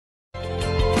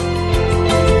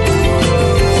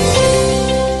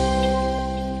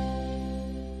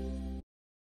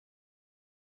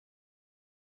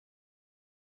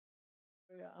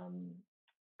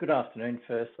Good afternoon,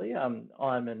 firstly. I'm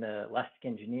an elastic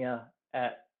engineer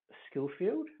at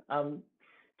Skillfield.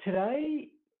 Today,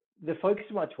 the focus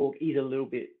of my talk is a little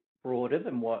bit broader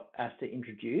than what Asta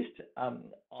introduced.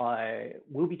 I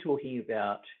will be talking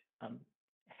about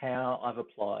how I've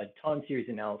applied time series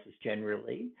analysis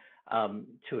generally to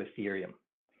Ethereum.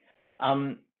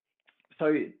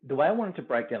 So the way I wanted to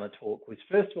break down the talk was,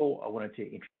 first of all, I wanted to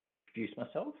introduce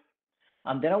myself.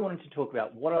 Then I wanted to talk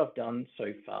about what I've done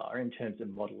so far in terms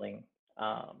of modeling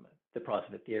the price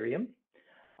of Ethereum.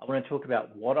 I want to talk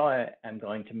about what I am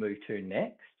going to move to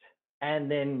next. And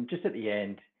then just at the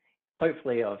end,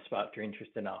 hopefully I've sparked your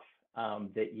interest enough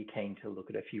that you're keen to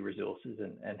look at a few resources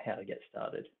and how to get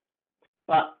started.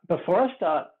 But before I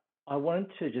start, I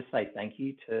wanted to just say thank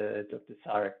you to Dr.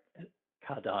 Sarah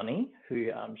Cardani,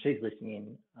 who she's listening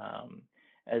in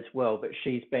as well, but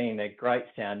she's been a great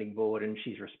sounding board and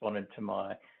she's responded to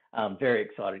my very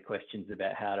excited questions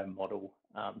about how to model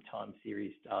time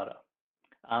series data.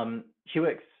 She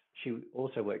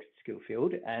also works at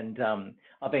Skillfield, and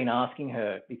I've been asking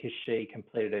her because she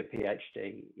completed her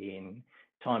PhD in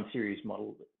time series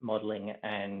modeling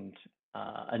and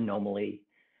anomaly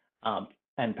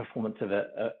and performance of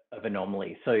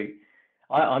anomaly. So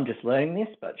I'm just learning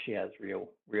this, but she has real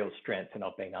strength, and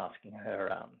I've been asking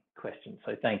her questions.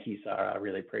 So thank you, Sarah. I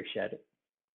really appreciate it.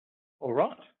 All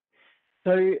right.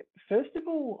 So first of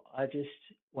all, I just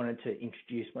wanted to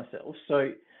introduce myself.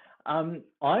 So I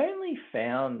only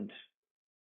found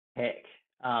tech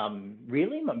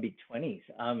really in my mid-20s.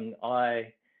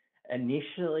 I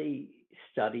initially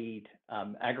studied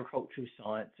agricultural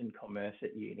science and commerce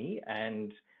at uni,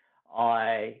 and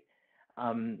I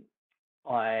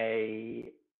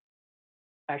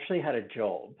actually had a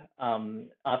job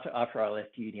after I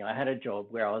left uni. I had a job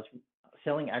where I was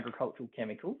selling agricultural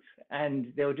chemicals,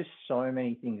 and there were just so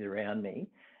many things around me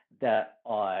that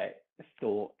I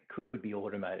thought could be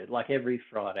automated. Like every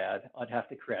Friday, I'd have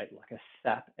to create like a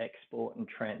SAP export and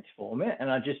transform it,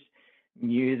 and I just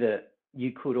knew that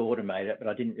you could automate it, but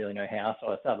I didn't really know how, so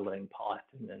I started learning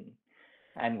Python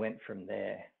and went from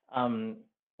there.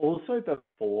 Also,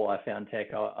 before I found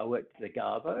tech, I worked at a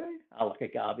Garbo, like a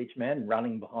garbage man,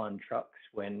 running behind trucks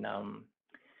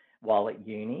while at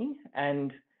uni.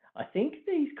 And I think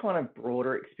these kind of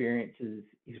broader experiences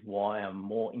is why I'm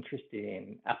more interested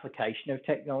in application of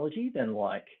technology than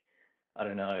like, I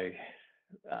don't know,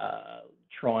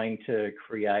 trying to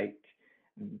create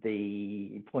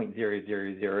the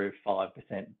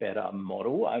 0.0005% better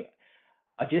model. I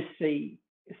just see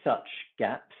such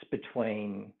gaps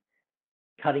between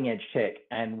cutting edge tech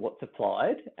and what's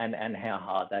applied and how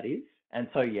hard that is. And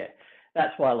so, yeah,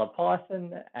 that's why I love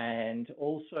Python. And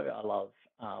also I love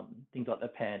things like the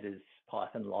Pandas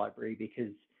Python library,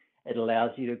 because it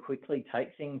allows you to quickly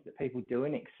take things that people do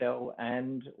in Excel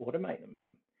and automate them.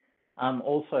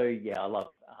 Also, yeah, I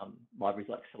love libraries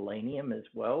like Selenium as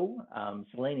well.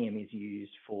 Selenium is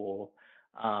used for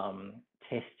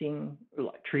testing,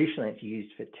 like traditionally it's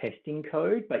used for testing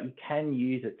code, but you can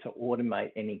use it to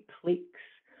automate any clicks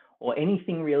or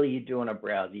anything really you do on a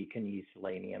browser. You can use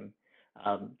Selenium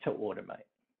to automate.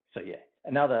 So yeah,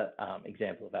 another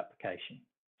example of application.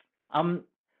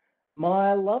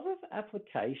 My love of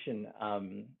application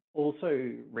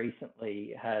also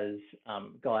recently has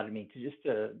guided me to just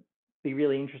be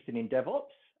really interested in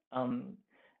DevOps.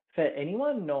 For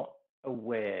anyone not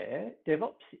aware,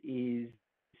 DevOps is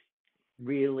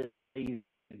really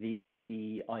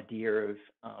the idea of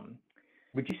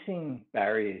reducing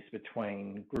barriers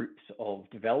between groups of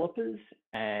developers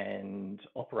and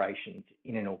operations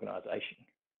in an organization.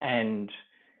 And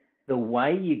the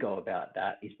way you go about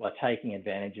that is by taking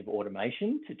advantage of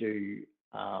automation to do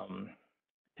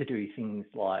things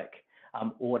like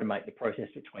automate the process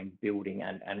between building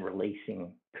and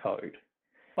releasing code.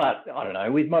 But I don't know,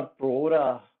 with my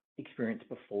broader experience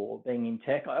before being in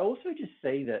tech, I also just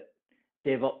see that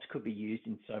DevOps could be used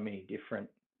in so many different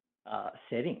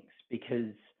settings,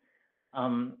 because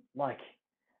like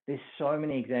there's so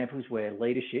many examples where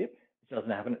leadership doesn't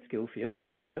happen at Skillfield.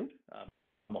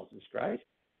 Moz is great,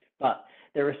 but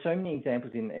there are so many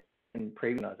examples in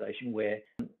previous organisation where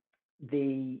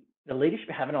the leadership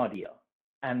have an idea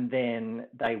and then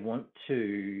they want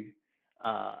to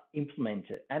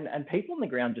implement it, and people on the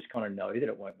ground just kind of know that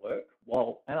it won't work.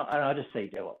 And I just see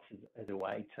DevOps as a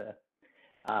way to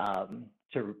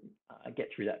get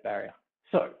through that barrier.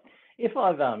 So if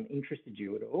I've interested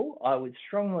you at all, I would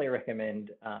strongly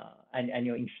recommend, and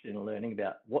you're interested in learning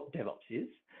about what DevOps is,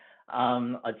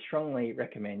 I'd strongly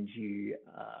recommend you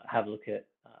have a look at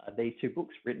these two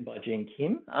books written by Gene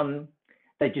Kim.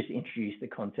 They just introduce the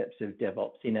concepts of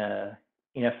DevOps in a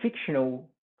fictional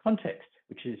context,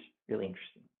 which is really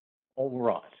interesting. All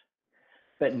right.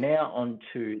 But now on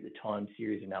to the time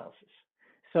series analysis.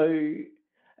 So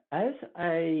as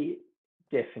a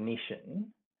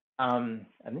definition, and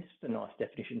this is a nice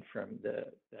definition from the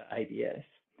ABS,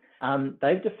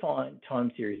 they've defined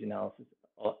time series analysis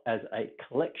as a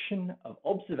collection of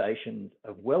observations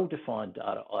of well-defined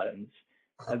data items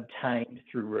obtained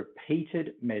through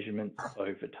repeated measurements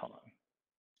over time.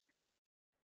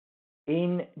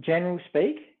 In general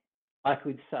speak, I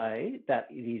could say that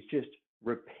it is just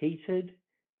repeated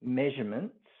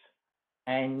measurements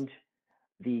and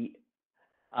the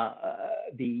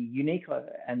unique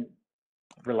and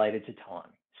related to time.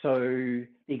 So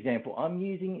the example I'm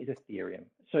using is Ethereum.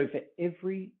 So for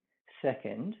every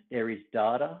second, there is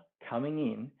data coming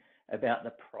in about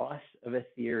the price of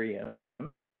Ethereum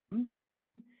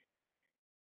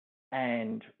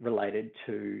and related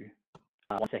to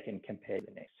 1 second compared to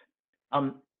the next.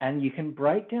 And you can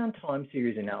break down time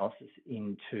series analysis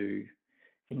into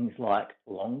things like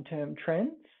long-term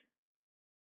trends.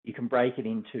 You can break it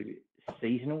into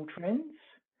seasonal trends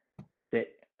that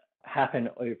happen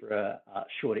over a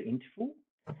shorter interval,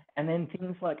 and then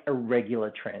things like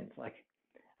irregular trends, like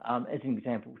as an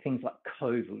example, things like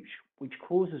COVID, which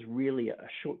causes really a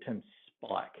short-term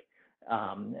spike,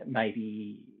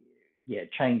 maybe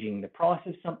changing the price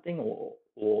of something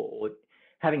or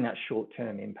having that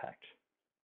short-term impact.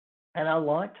 And I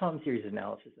like time series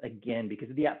analysis, again, because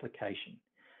of the application,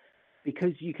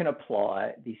 because you can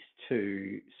apply this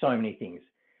to so many things.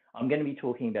 I'm going to be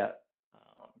talking about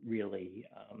really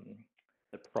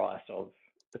the price of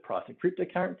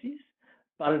cryptocurrencies,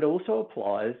 but it also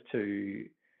applies to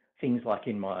things like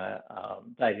in my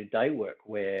day-to-day work,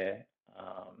 where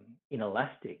in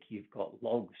Elastic, you've got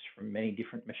logs from many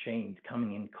different machines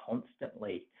coming in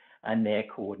constantly, and they're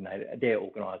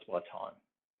organized by time.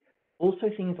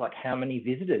 Also things like how many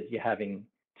visitors you're having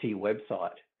to your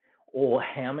website, or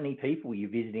how many people you're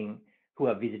visiting who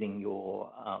are visiting your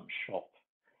shop,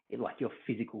 like your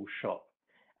physical shop.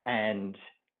 And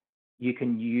you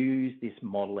can use this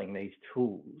modeling, these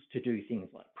tools, to do things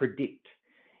like predict,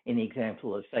 in the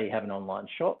example of, say you have an online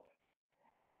shop,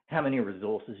 how many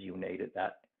resources you'll need at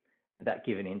that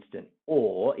given instant.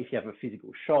 Or if you have a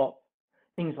physical shop,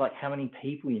 things like how many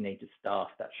people you need to staff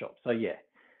that shop. So yeah,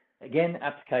 again,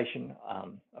 application,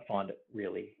 I find it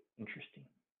really interesting.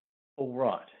 All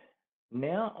right,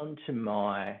 now onto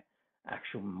my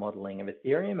actual modeling of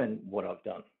Ethereum and what I've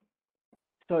done.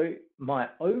 So my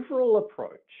overall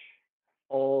approach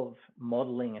of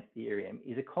modeling Ethereum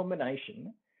is a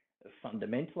combination of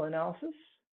fundamental analysis,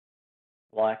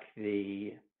 like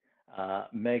the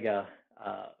mega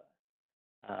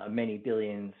many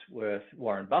billions worth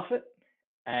Warren Buffett,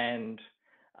 and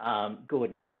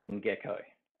Gordon Gekko,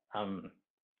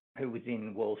 who was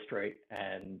in Wall Street,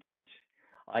 and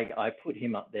I put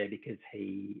him up there because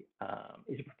he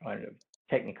is a proponent of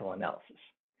technical analysis.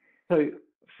 So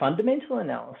fundamental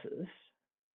analysis,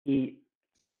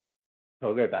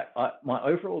 I'll go back. My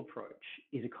overall approach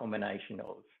is a combination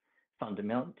of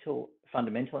fundamental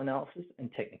analysis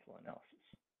and technical analysis.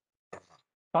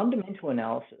 Fundamental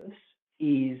analysis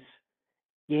is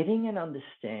getting an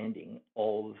understanding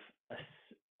of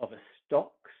a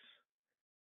stock's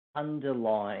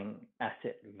underlying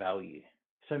asset value.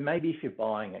 So maybe if you're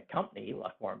buying a company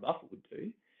like Warren Buffett would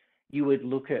do, you would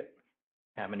look at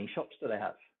how many shops do they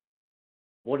have?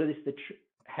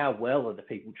 How well are the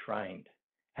people trained?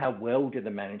 How well do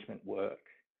the management work?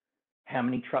 How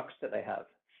many trucks do they have?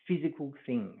 Physical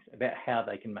things about how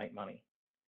they can make money.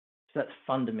 So that's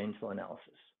fundamental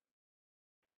analysis.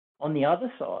 On the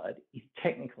other side is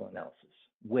technical analysis,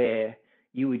 where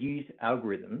you would use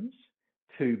algorithms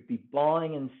to be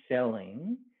buying and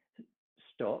selling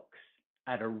stocks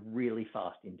at a really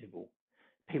fast interval.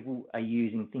 People are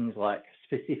using things like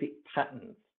specific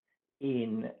patterns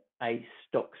in a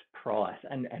stock's price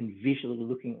and visually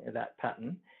looking at that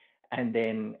pattern, and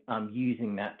then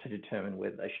using that to determine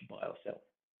whether they should buy or sell.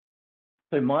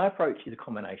 So my approach is a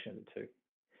combination of the two.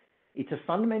 It's a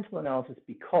fundamental analysis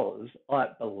because I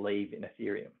believe in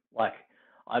Ethereum. Like,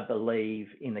 I believe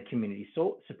in the community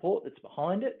support that's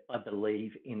behind it. I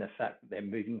believe in the fact that they're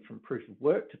moving from proof of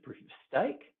work to proof of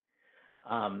stake,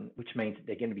 which means that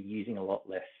they're going to be using a lot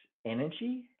less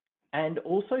energy. And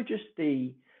also just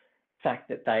the fact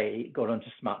that they got onto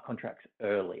smart contracts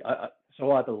early.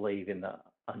 So I believe in the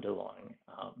underlying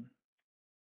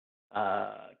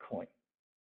coin.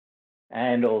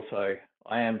 And also,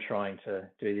 I am trying to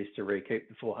do this to recoup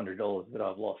the $400 that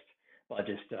I've lost by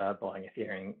just buying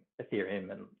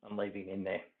Ethereum and leaving it in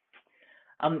there.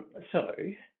 So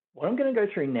what I'm going to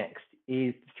go through next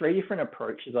is 3 different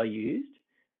approaches I used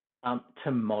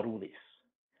to model this.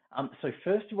 So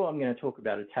first of all, I'm going to talk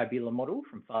about a tabular model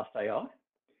from FastAI.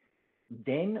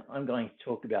 Then I'm going to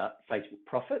talk about Facebook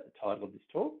Profit, the title of this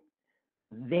talk.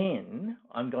 Then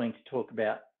I'm going to talk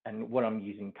about, and what I'm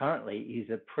using currently is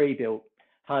a pre-built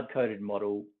hard-coded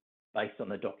model based on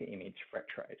the Docker image fret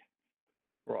trade.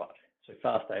 Right, so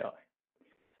FastAI.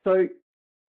 So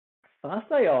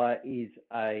FastAI is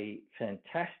a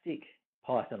fantastic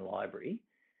Python library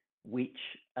which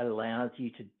allows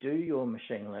you to do your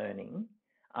machine learning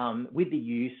with the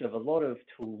use of a lot of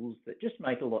tools that just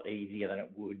make it a lot easier than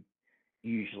it would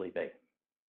usually be.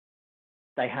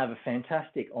 They have a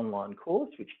fantastic online course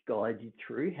which guides you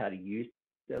through how to use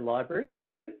the library,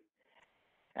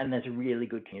 and there's a really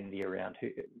good community around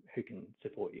who can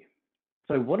support you.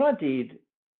 So what I did,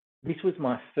 this was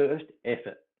my first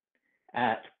effort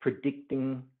at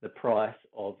predicting the price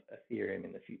of Ethereum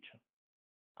in the future.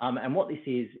 And what this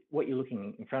is, what you're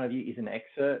looking in front of you is an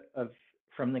excerpt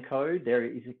from the code. There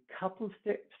is a couple of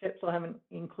steps I haven't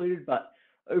included, but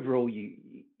overall you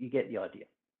get the idea.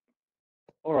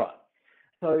 All right,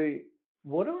 so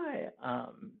what I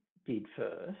did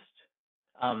first,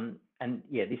 and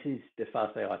yeah, this is the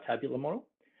FastAI tabular model.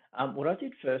 What I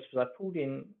did first was I pulled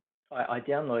in, I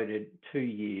downloaded 2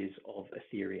 years of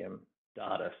Ethereum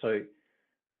data. So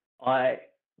I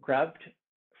grabbed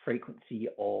frequency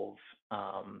of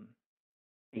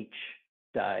each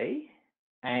day,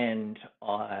 and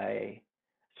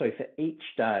so for each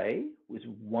day was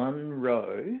one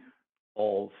row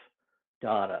of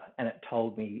data, and it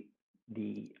told me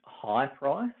the high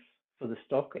price for the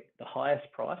stock, the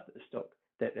highest price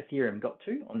that Ethereum got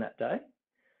to on that day,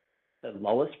 the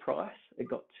lowest price it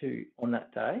got to on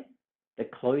that day, the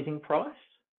closing price,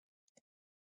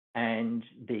 and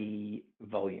the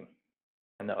volume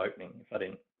and the opening, if I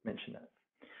didn't mention that.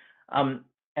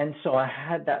 And so I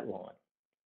had that line.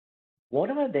 What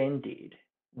I then did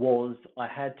was I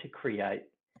had to create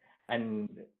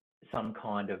some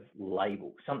kind of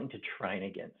label, something to train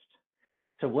against.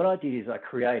 So what I did is I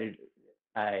created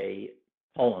a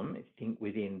column, I think,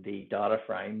 within the data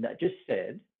frame that just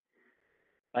said,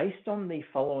 based on the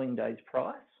following day's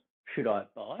price, should I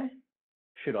buy,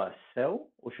 should I sell,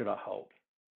 or should I hold?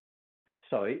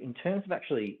 So in terms of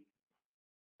actually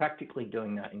practically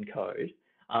doing that in code,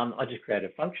 I just created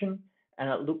a function and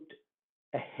it looked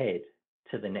ahead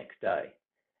to the next day.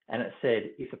 And it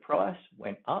said, if the price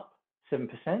went up 7%,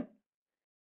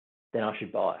 then I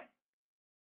should buy.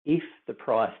 If the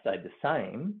price stayed the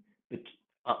same, but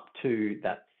up to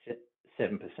that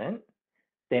 7%,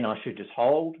 then I should just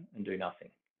hold and do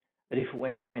nothing. But if it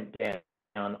went down,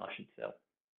 I should sell.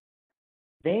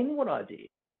 Then what I did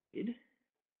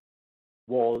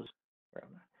was,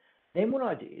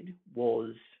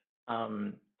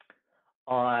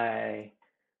 I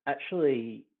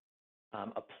actually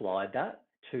applied that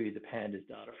to the pandas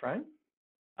data frame.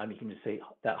 You can just see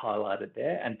that highlighted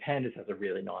there, and pandas has a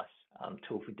really nice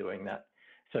tool for doing that.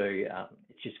 So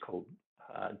it's just called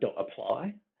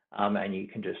 .apply, and you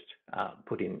can just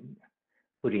put in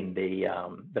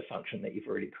the function that you've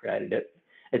already created.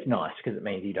 It's nice because it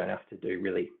means you don't have to do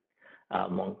really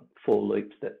long for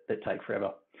loops that take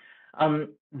forever.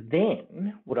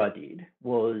 Then what I did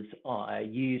was I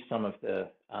used some of the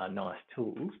nice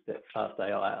tools that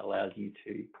FastAI allows you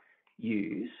to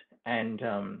use, and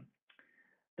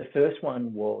the first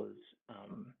one was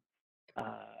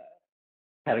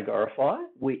categorify,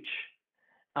 which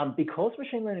because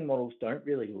machine learning models don't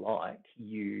really like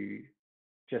you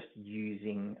just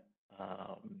using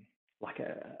like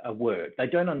a word, they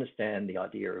don't understand the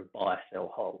idea of buy,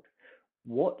 sell, hold.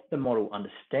 What the model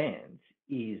understands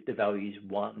is the values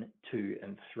 1, 2,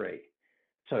 and 3.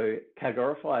 So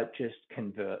categorify just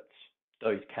converts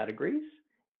those categories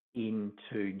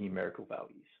into numerical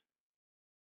values.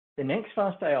 The next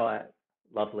FastAI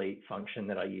lovely function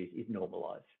that I use is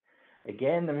normalize.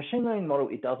 Again, the machine learning model,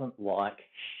 it doesn't like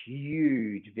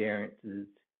huge variances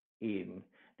in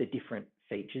the different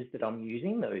features that I'm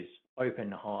using, those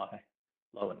open, high,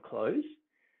 low, and close.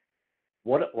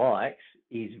 What it likes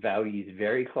is values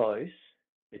very close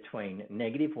between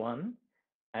 -1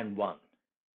 and 1.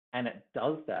 And it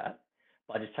does that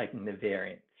by just taking the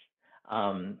variance.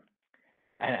 And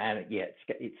yeah,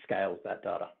 it scales that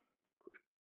data.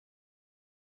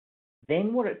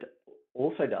 Then what it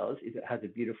also does is it has a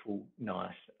beautiful,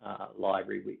 nice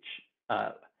library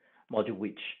module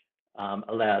which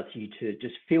allows you to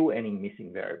just fill any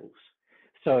missing variables.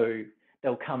 So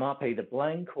they'll come up either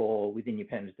blank or within your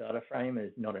pandas data frame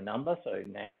as not a number, so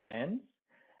nans.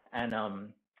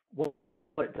 And what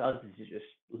it does is it just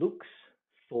looks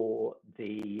for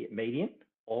the median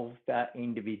of that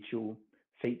individual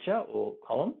feature or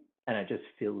column, and it just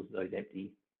fills those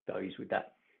empty values with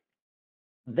that.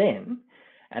 Then,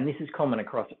 and this is common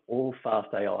across all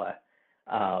fast AI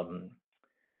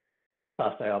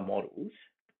models,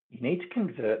 you need to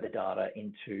convert the data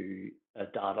into a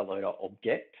data loader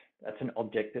object. That's an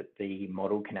object that the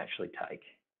model can actually take.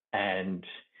 And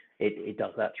it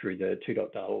does that through the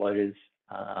two.data loaders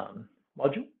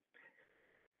module.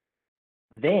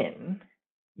 Then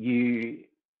you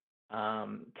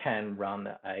can run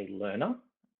a learner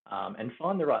and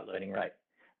find the right learning rate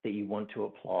that you want to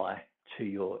apply to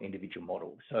your individual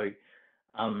model. So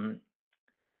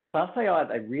Fast AI,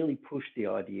 they really push the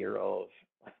idea of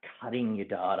like cutting your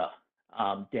data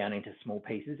down into small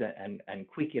pieces and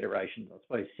quick iterations, I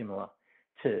suppose, similar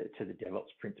to the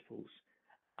DevOps principles.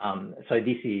 So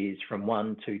this is from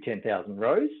 1 to 10,000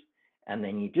 rows, and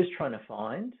then you're just trying to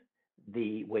find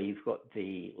where you've got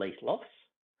the least loss,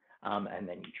 and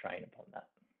then you train upon that.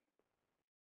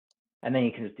 And then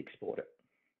you can just export it.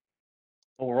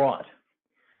 All right,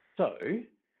 so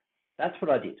that's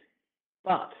what I did.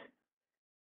 But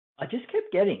I just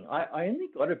kept getting, I only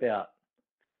got about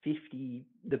 50,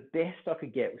 the best I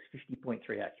could get was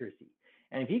 50.3 accuracy.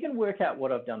 And if you can work out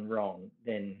what I've done wrong,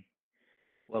 then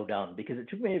well done, because it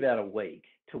took me about a week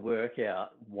to work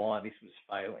out why this was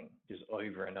failing just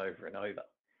over and over and over.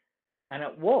 And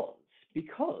it was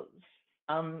because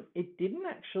it didn't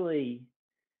actually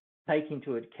take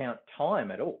into account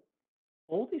time at all.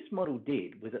 All this model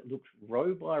did was it looked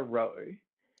row by row,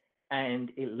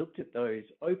 and it looked at those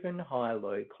open, high,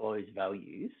 low, close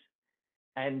values,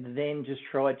 and then just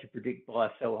tried to predict buy,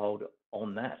 sell, hold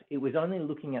on that. It was only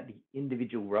looking at the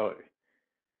individual row.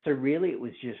 So really it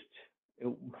was just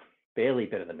barely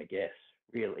better than a guess,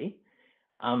 really.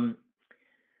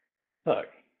 So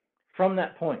from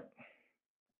that point,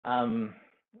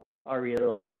 I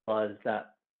realized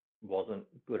that wasn't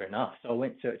good enough. So I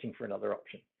went searching for another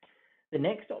option. The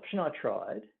next option I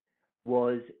tried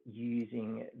was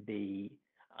using the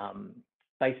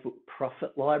Facebook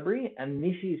Profit Library, and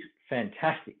this is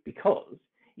fantastic because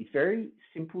it's very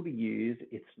simple to use.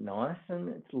 It's nice and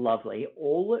it's lovely.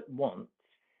 All it wants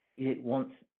is it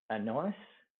wants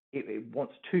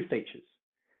two features.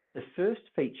 The first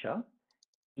feature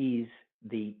is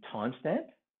the timestamp,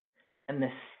 and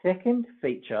the second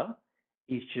feature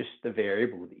is just the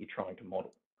variable that you're trying to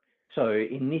model. So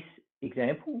in this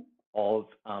example of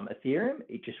Ethereum,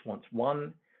 it just wants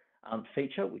one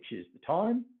feature, which is the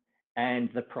time and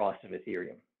the price of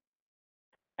Ethereum.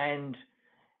 And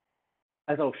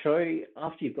as I'll show you,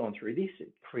 after you've gone through this,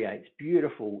 it creates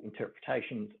beautiful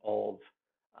interpretations of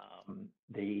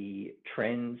the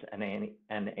trends and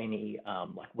any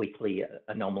like weekly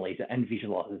anomalies, and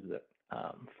visualizes it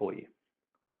for you.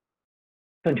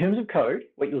 So in terms of code,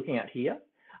 what you're looking at here,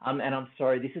 and I'm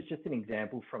sorry, this is just an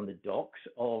example from the docs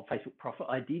of Facebook Profit.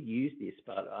 I did use this,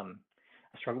 but I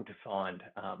struggled to find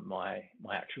my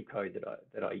actual code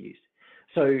that I used.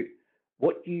 So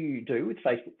what you do with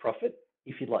Facebook Profit,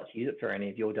 if you'd like to use it for any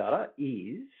of your data,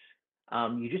 is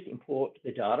you just import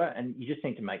the data, and you just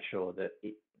need to make sure that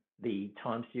the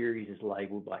time series is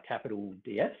labeled by capital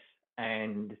DS,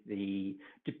 and the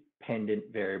dependent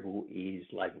variable is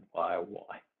labeled by a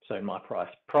Y. So in my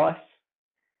price,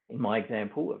 in my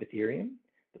example of Ethereum,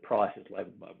 the price is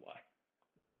labeled by Y.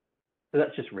 So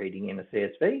that's just reading in a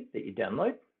CSV that you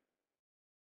download.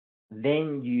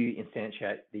 Then you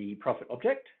instantiate the profit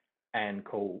object and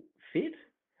call fit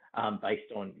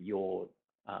based on your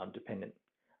dependent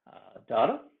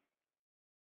data.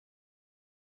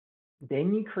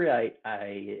 Then you create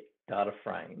a data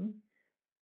frame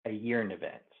a year in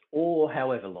advance, or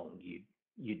however long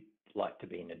you'd like to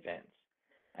be in advance.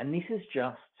 And this is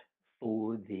just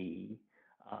for the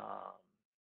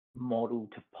model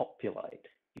to populate.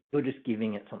 You're just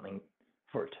giving it something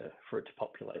for it to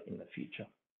populate in the future.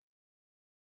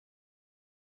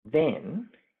 Then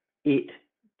it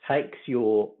takes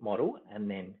your model and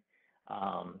then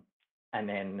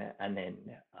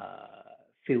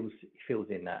fills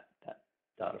in that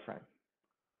data frame.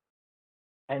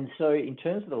 And so in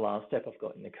terms of the last step I've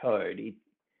got in the code,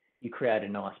 you create a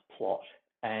nice plot,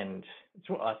 and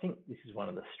I think this is one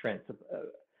of the strengths of,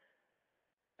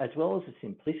 as well as the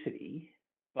simplicity,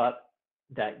 but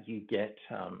that you get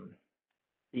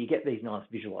these nice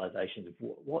visualizations of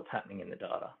what's happening in the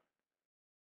data.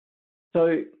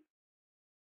 So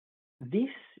this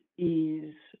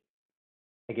is,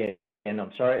 again, and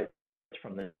I'm sorry, it's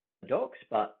from the docs,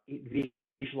 but it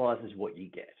visualizes what you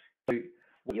get. So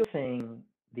what you're seeing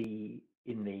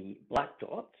in the black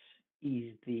dots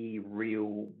is the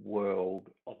real world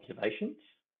observations.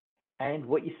 And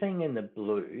what you're seeing in the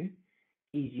blue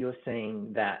is you're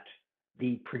seeing that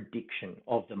the prediction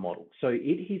of the model. So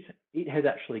it has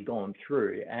actually gone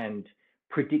through and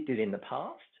predicted in the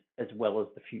past as well as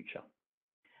the future.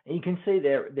 And you can see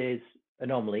there's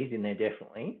anomalies in there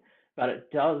definitely, but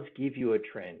it does give you a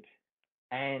trend.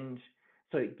 And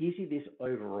so it gives you this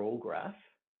overall graph,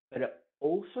 but it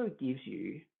also gives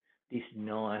you this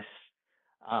nice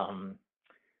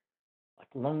like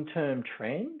long-term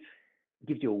trend. It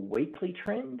gives you a weekly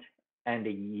trend and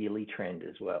a yearly trend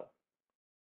as well.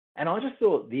 And I just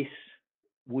thought this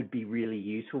would be really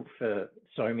useful for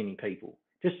so many people,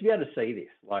 just to be able to see this.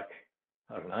 Like,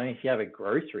 I don't know, if you have a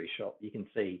grocery shop, you can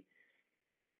see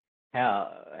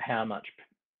how much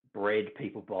bread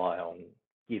people buy on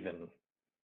given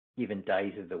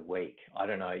days of the week. I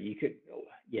don't know, you could,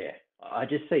 yeah, I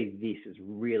just see this as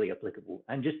really applicable,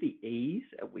 and just the ease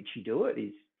at which you do it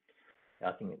is,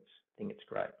 I think it's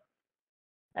great.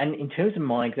 And in terms of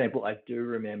my example, I do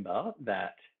remember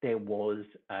that there was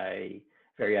a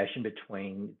variation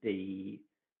between the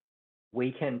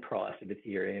weekend price of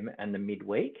Ethereum and the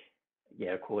midweek,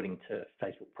 yeah, according to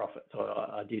Facebook profit. So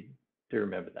I do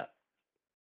remember that.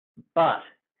 But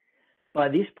by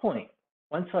this point,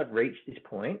 once I'd reached this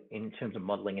point in terms of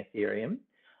modeling Ethereum,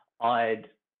 I'd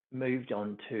moved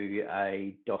on to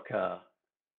a Docker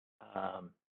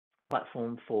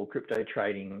platform for crypto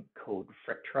trading called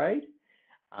FretTrade,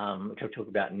 which I'll talk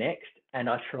about next. And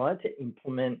I tried to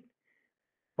implement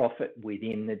profit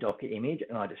within the Docker image,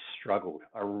 and I just struggled.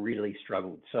 I really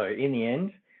struggled. So in the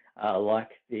end, like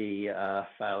the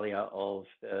failure of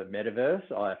the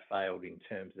metaverse, I failed in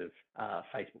terms of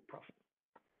Facebook profit.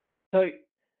 So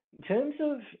in terms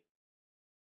of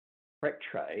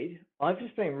FretTrade, I've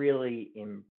just been really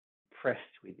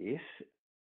impressed with this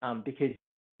because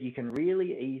you can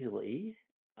really easily,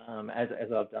 as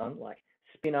I've done, like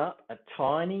spin up a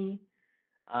tiny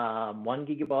 1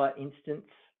 gigabyte instance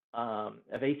of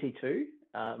EC2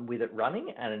 with it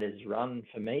running, and it has run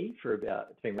for me for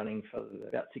it's been running for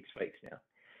about 6 weeks now.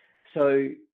 So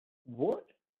what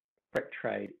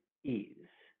FretTrade is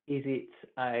it's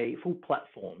a full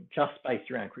platform just based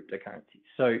around cryptocurrencies.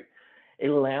 So it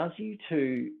allows you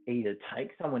to either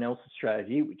take someone else's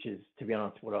strategy, which is, to be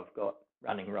honest, what I've got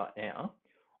running right now,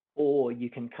 or you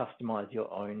can customize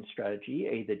your own strategy,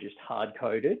 either just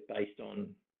hard-coded based on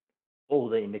all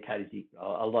the indicators,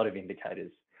 a lot of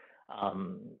indicators,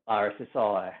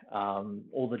 RSSI,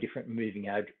 all the different moving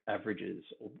averages,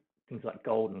 or things like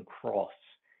golden cross.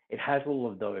 It has all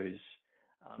of those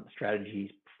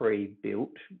strategies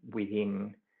pre-built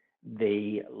within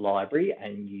the library,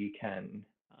 and you can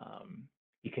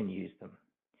use them.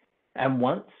 And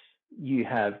once you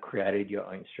have created your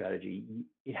own strategy,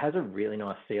 it has a really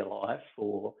nice CLI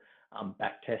for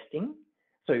backtesting.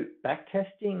 So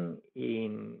backtesting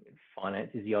in finance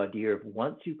is the idea of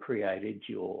once you've created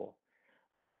your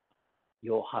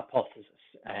hypothesis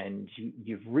and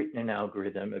you've written an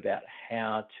algorithm about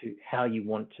how you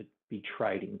want to be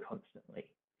trading constantly.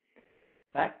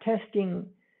 Backtesting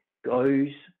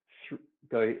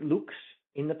looks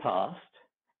in the past,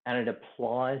 and it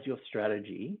applies your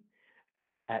strategy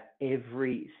at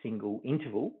every single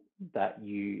interval that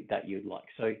you'd like.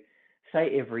 So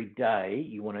say every day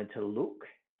you wanted to look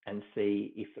and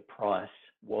see if the price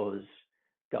was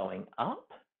going up,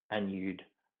 and you'd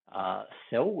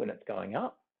sell when it's going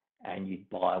up and you'd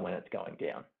buy when it's going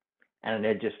down. And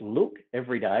it'd just look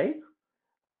every day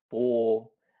for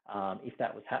if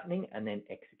that was happening, and then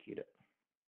execute it.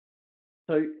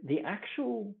 So the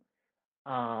actual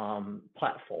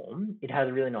platform, it has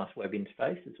a really nice web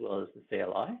interface as well as the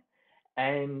CLI,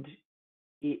 and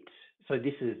so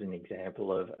this is an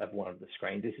example of one of the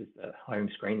screens. This is the home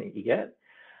screen that you get.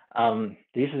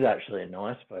 This is actually a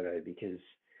nice photo because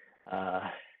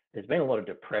there's been a lot of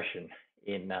depression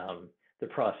in the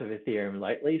price of Ethereum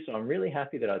lately, so I'm really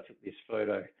happy that I took this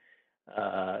photo,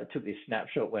 took this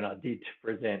snapshot when I did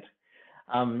present.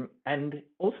 And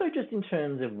also just in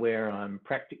terms of where I'm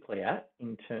practically at,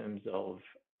 in terms of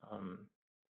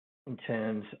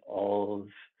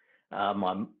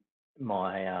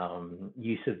my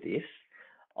use of this,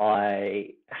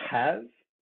 I have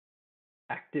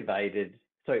activated.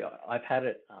 So I've had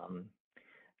it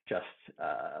just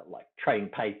like trading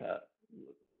paper,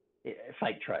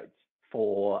 fake trades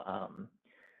for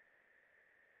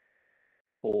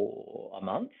a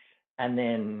month, and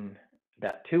then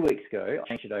about 2 weeks ago, I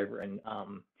changed it over and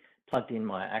plugged in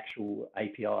my actual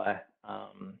API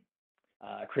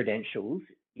credentials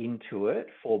into it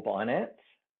for Binance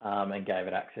and gave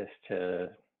it access to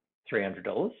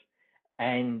 $300.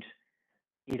 And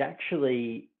it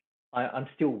actually, I'm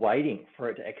still waiting for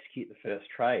it to execute the first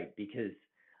trade because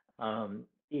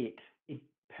it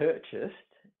purchased,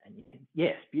 and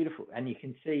yes, beautiful. And you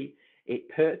can see it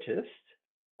purchased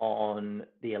on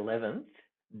the 11th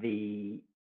it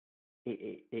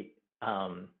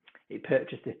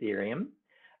purchased Ethereum,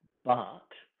 but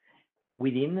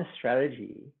within the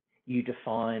strategy, you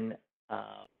define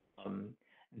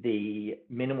the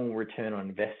minimal return on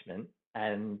investment,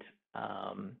 and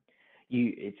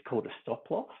it's called a stop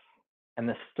loss. And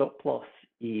the stop loss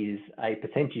is a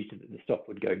percentage that the stock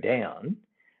would go down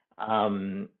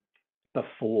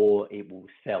before it will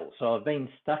sell. So I've been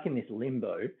stuck in this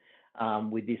limbo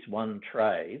with this one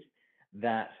trade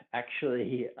that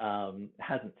actually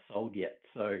hasn't sold yet.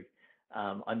 So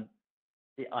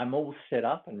I'm all set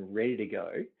up and ready to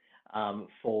go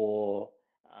for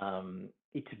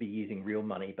it to be using real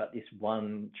money, but this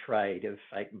one trade of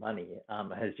fake money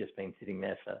has just been sitting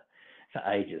there for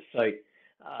ages. So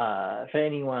for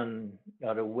anyone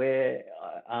not aware,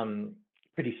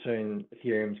 pretty soon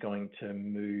Ethereum is going to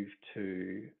move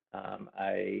to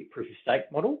a proof of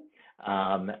stake model,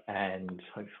 and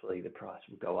hopefully the price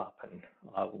will go up and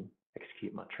I will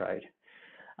execute my trade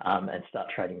and start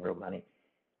trading real money.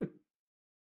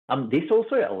 This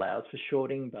also allows for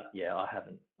shorting, but yeah, I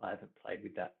haven't played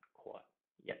with that quite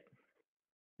yet.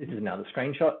 This is another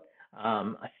screenshot.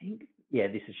 I think, yeah,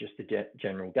 this is just the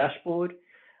general dashboard.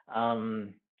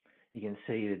 You can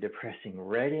see the depressing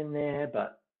red in there,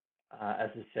 but as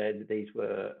I said, these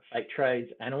were fake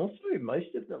trades, and also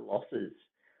most of the losses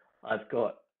I've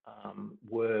got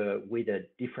were with a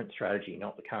different strategy,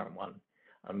 not the current one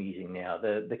I'm using now.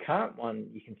 The current one,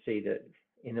 you can see that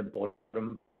in the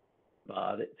bottom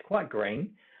bar, it's quite green,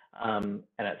 and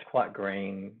it's quite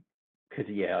green because,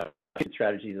 yeah,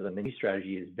 strategies, the new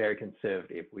strategy is very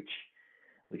conservative, which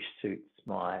suits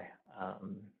my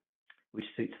which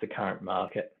suits the current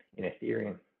market in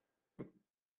Ethereum.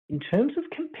 In terms of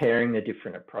comparing the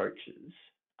different approaches,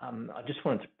 I just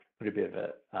wanted to put a bit of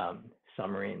a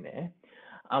summary in there.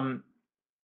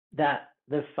 That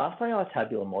the fast AI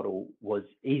tabular model was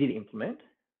easy to implement,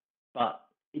 but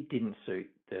it didn't suit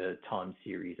the time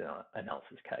series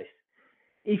analysis case.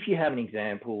 If you have an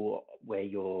example where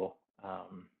you're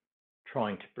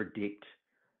trying to predict,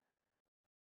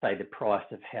 say, the price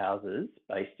of houses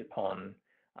based upon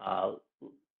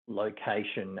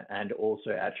location and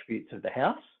also attributes of the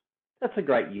house, that's a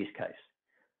great use case.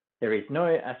 There is no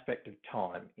aspect of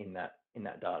time in that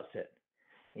data set.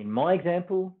 In my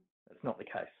example, that's not the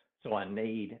case. So I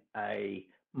need a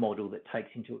model that takes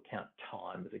into account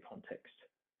time as a context.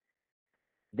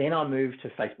 Then I move to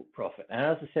Facebook Profit. And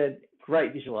as I said,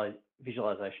 great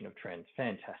visualization of trends,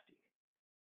 fantastic.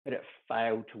 But it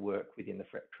failed to work within the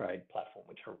FretTrade platform,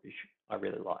 which I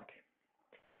really like.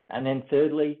 And then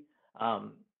thirdly,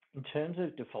 in terms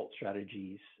of default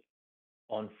strategies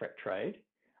on FretTrade,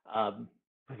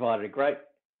 provided a great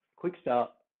quick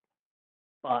start,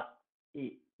 but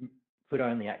it could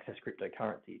only access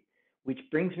cryptocurrency, which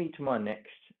brings me to my next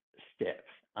step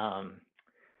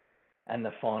and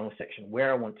the final section,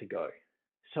 where I want to go.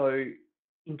 So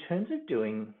in terms of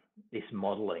doing this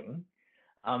modeling,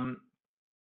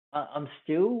 I'm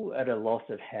still at a loss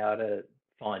of how to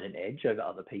find an edge over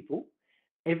other people.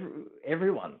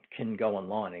 Everyone can go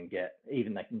online and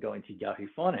they can go into Yahoo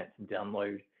Finance and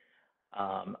download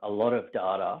a lot of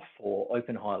data for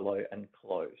open, high, low, and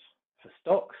close for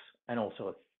stocks and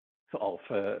also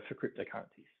for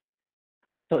cryptocurrencies.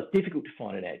 So it's difficult to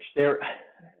find an edge.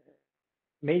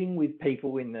 Meeting with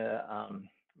people in the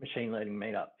machine learning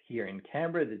meetup here in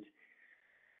Canberra,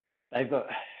 they've got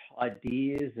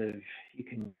ideas of you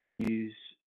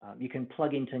can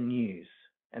plug into news.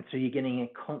 And so you're getting a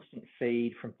constant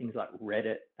feed from things like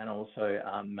Reddit and also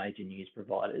major news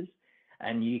providers.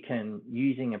 And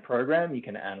using a program, you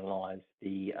can analyze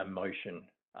the emotion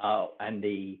and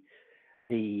the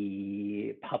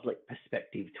public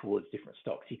perspective towards different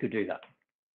stocks. You could do that.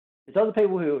 There's other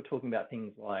people who are talking about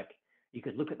things like you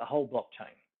could look at the whole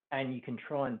blockchain and you can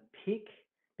try and pick,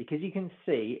 because you can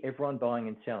see everyone buying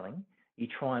and selling, you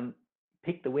try and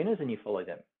pick the winners and you follow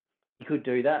them. You could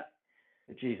do that.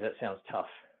 But geez, that sounds tough.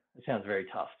 It sounds very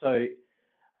tough. So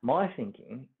my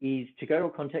thinking is to go to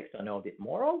a context I know a bit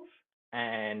more of,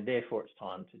 and therefore it's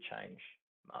time to change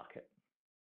market.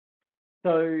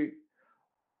 So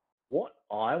what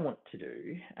I want to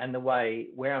do, and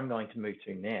where I'm going to move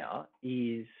to now,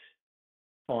 is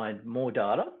find more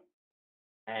data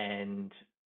and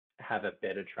have a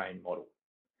better trained model.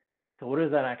 So what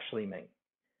does that actually mean?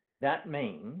 That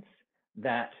means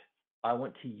that I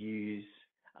want to use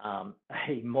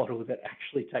a model that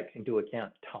actually takes into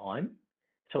account time,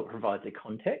 so it provides a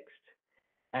context.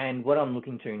 And what I'm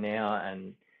looking to now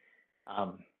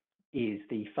is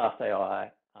the Fast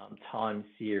AI time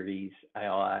series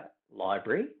AI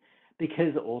library,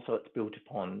 because also it's built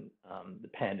upon the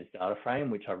Pandas data frame,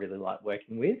 which I really like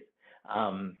working with.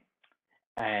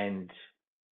 And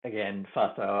again,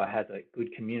 Fast AI has a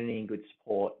good community and good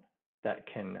support that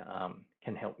can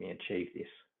help me achieve this.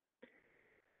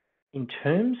 In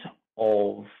terms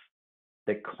of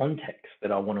the context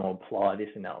that I want to apply this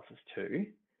analysis to,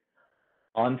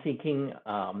 I'm thinking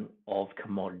of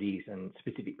commodities, and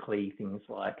specifically things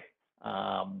like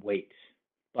wheat,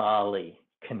 barley,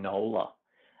 canola,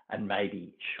 and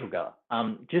maybe sugar.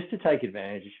 Just to take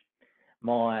advantage,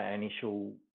 my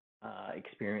initial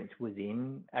experience was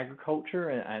in agriculture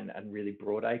and really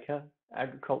broadacre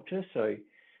agriculture. So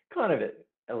kind of it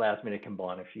allows me to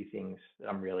combine a few things that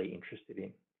I'm really interested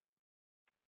in.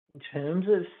 In terms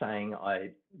of saying I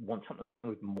want something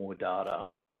with more data,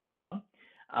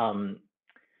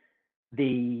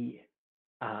 the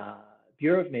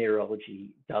Bureau of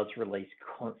Meteorology does release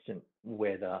constant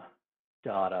weather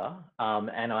data,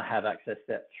 and I have accessed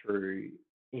that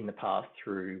in the past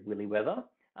through Willy Weather.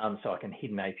 So I can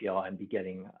hit an API and be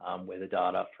getting weather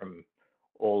data from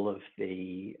all of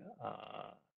the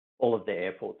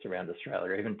airports around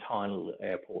Australia, even tiny little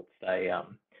airports. They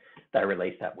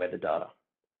release that weather data.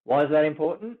 Why is that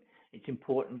important? It's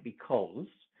important because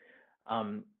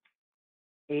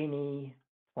any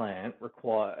plant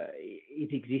is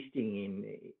existing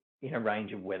in a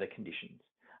range of weather conditions.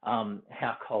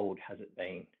 How cold has it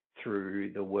been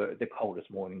through the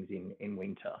coldest mornings in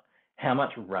winter? How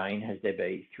much rain has there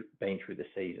been through the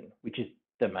season, which is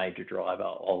the major driver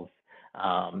of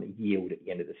yield at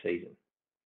the end of the season.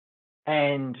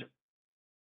 And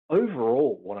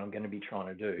overall, what I'm going to be trying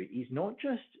to do is not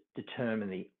just determine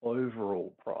the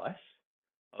overall price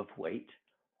of wheat.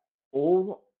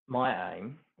 All my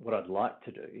aim, what I'd like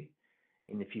to do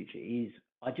in the future is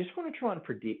I just want to try and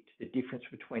predict the difference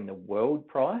between the world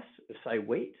price of, say,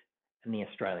 wheat and the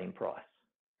Australian price.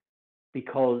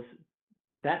 Because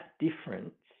that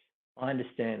difference, my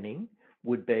understanding,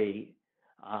 would be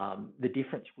the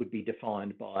difference would be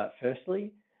defined by,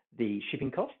 firstly, the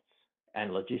shipping costs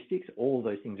and logistics, all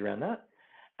those things around that,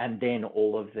 and then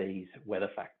all of these weather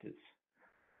factors.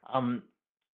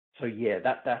 So yeah,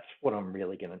 that's what I'm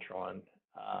really going to try and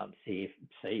see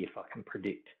if I can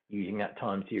predict using that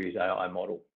time series AI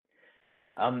model.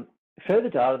 Further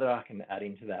data that I can add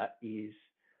into that is,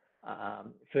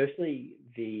 firstly,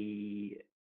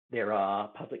 there are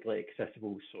publicly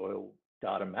accessible soil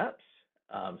data maps.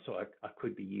 So I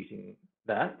could be using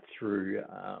that through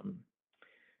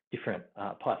different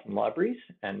Python libraries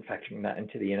and factoring that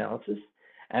into the analysis.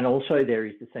 And also there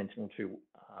is the Sentinel-2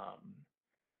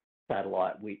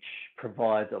 satellite, which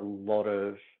provides a lot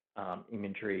of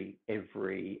imagery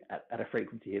at a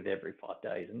frequency of every 5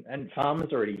 days. And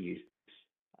farmers already use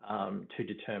this to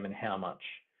determine how much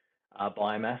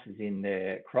biomass is in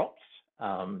their crops.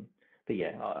 But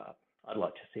yeah, I'd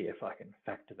like to see if I can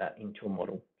factor that into a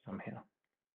model somehow.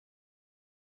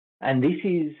 And this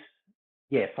is,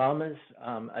 yeah, farmers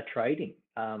are trading.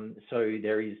 So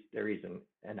there is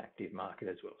an active market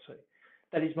as well. So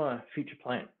that is my future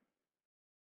plan.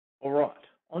 All right,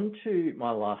 on to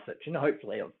my last section.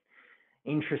 Hopefully I've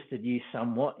interested you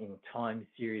somewhat in time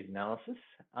series analysis.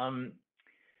 And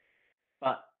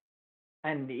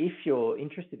if you're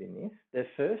interested in this, the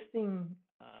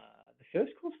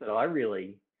first course that I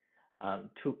really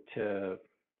took to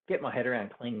get my head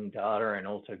around cleaning data and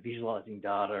also visualizing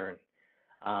data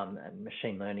and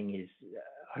machine learning is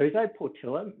Jose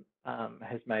Portilla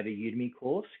has made a Udemy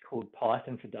course called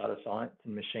Python for Data Science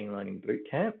and Machine Learning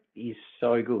Bootcamp. He's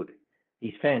so good.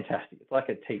 He's fantastic. It's like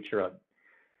a teacher I'd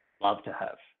love to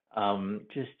have.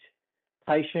 Just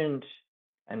patient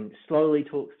and slowly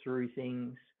talks through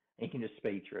things. And you can just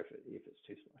speed through if it's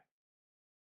too slow.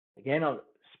 Again, I've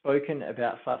spoken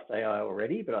about Fast AI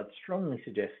already, but I'd strongly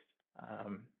suggest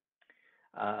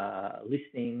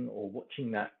listening or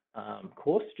watching that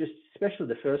course, just especially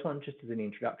the first one, just as an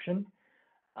introduction.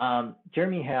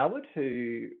 Jeremy Howard,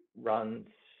 who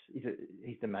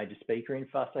he's the major speaker in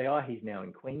Fast AI. He's now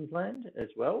in Queensland as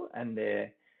well, and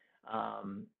their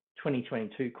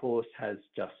 2022 course has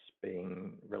just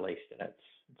been released, and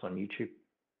it's on YouTube.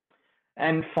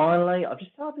 And finally, I've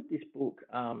just started this book,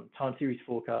 Time Series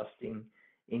Forecasting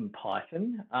in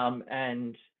Python,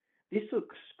 and this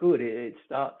looks good. It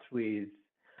starts with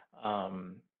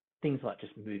things like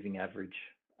just moving average.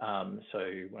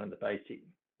 So one of the basic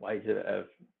ways of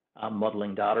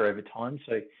modeling data over time.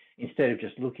 So instead of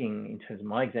just looking, in terms of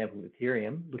my example of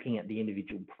Ethereum, looking at the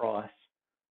individual price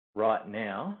right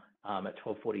now at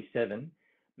 12.47,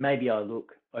 maybe I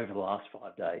look over the last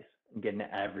 5 days and get an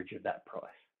average of that price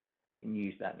and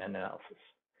use that in an analysis.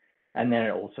 And then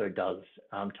it also does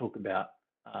talk about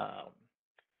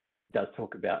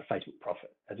Facebook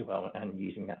profit as well, and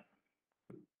using that.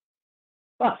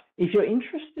 But if you're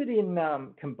interested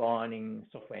in combining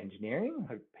software engineering,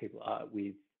 I hope people are,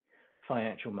 with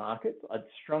financial markets, I'd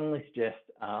strongly suggest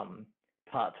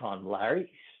part-time Larry.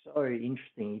 He's so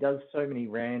interesting. He does so many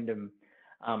random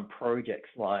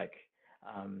projects, like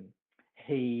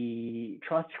he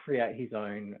tries to create his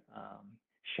own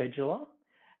scheduler,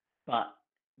 but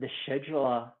the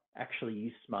scheduler actually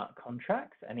uses smart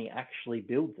contracts, and he actually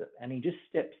builds it, and he just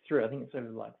steps through, I think it's over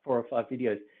like 4 or 5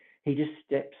 videos, he just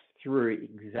steps through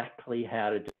exactly how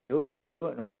to do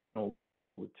it and all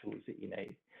the tools that you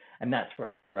need. And that's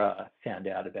where I found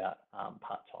out about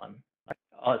part-time.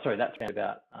 Oh, sorry, that's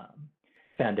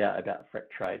found out about Fret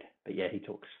Trade. But yeah, he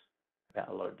talks about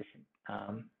a lot of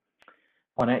different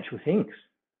financial things.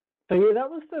 So yeah, that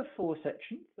was the 4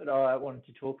 sections that I wanted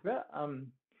to talk about.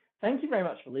 Thank you very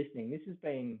much for listening. This has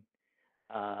been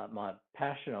my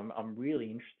passion. I'm really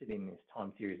interested in this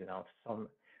time series analysis. I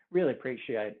really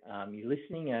appreciate you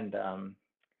listening, and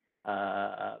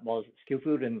was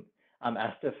Skillfield and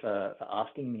Asta for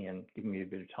asking me and giving me a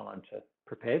bit of time to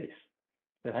prepare this.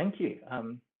 So thank you.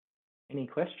 Any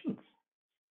questions?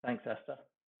 Thanks, Asta.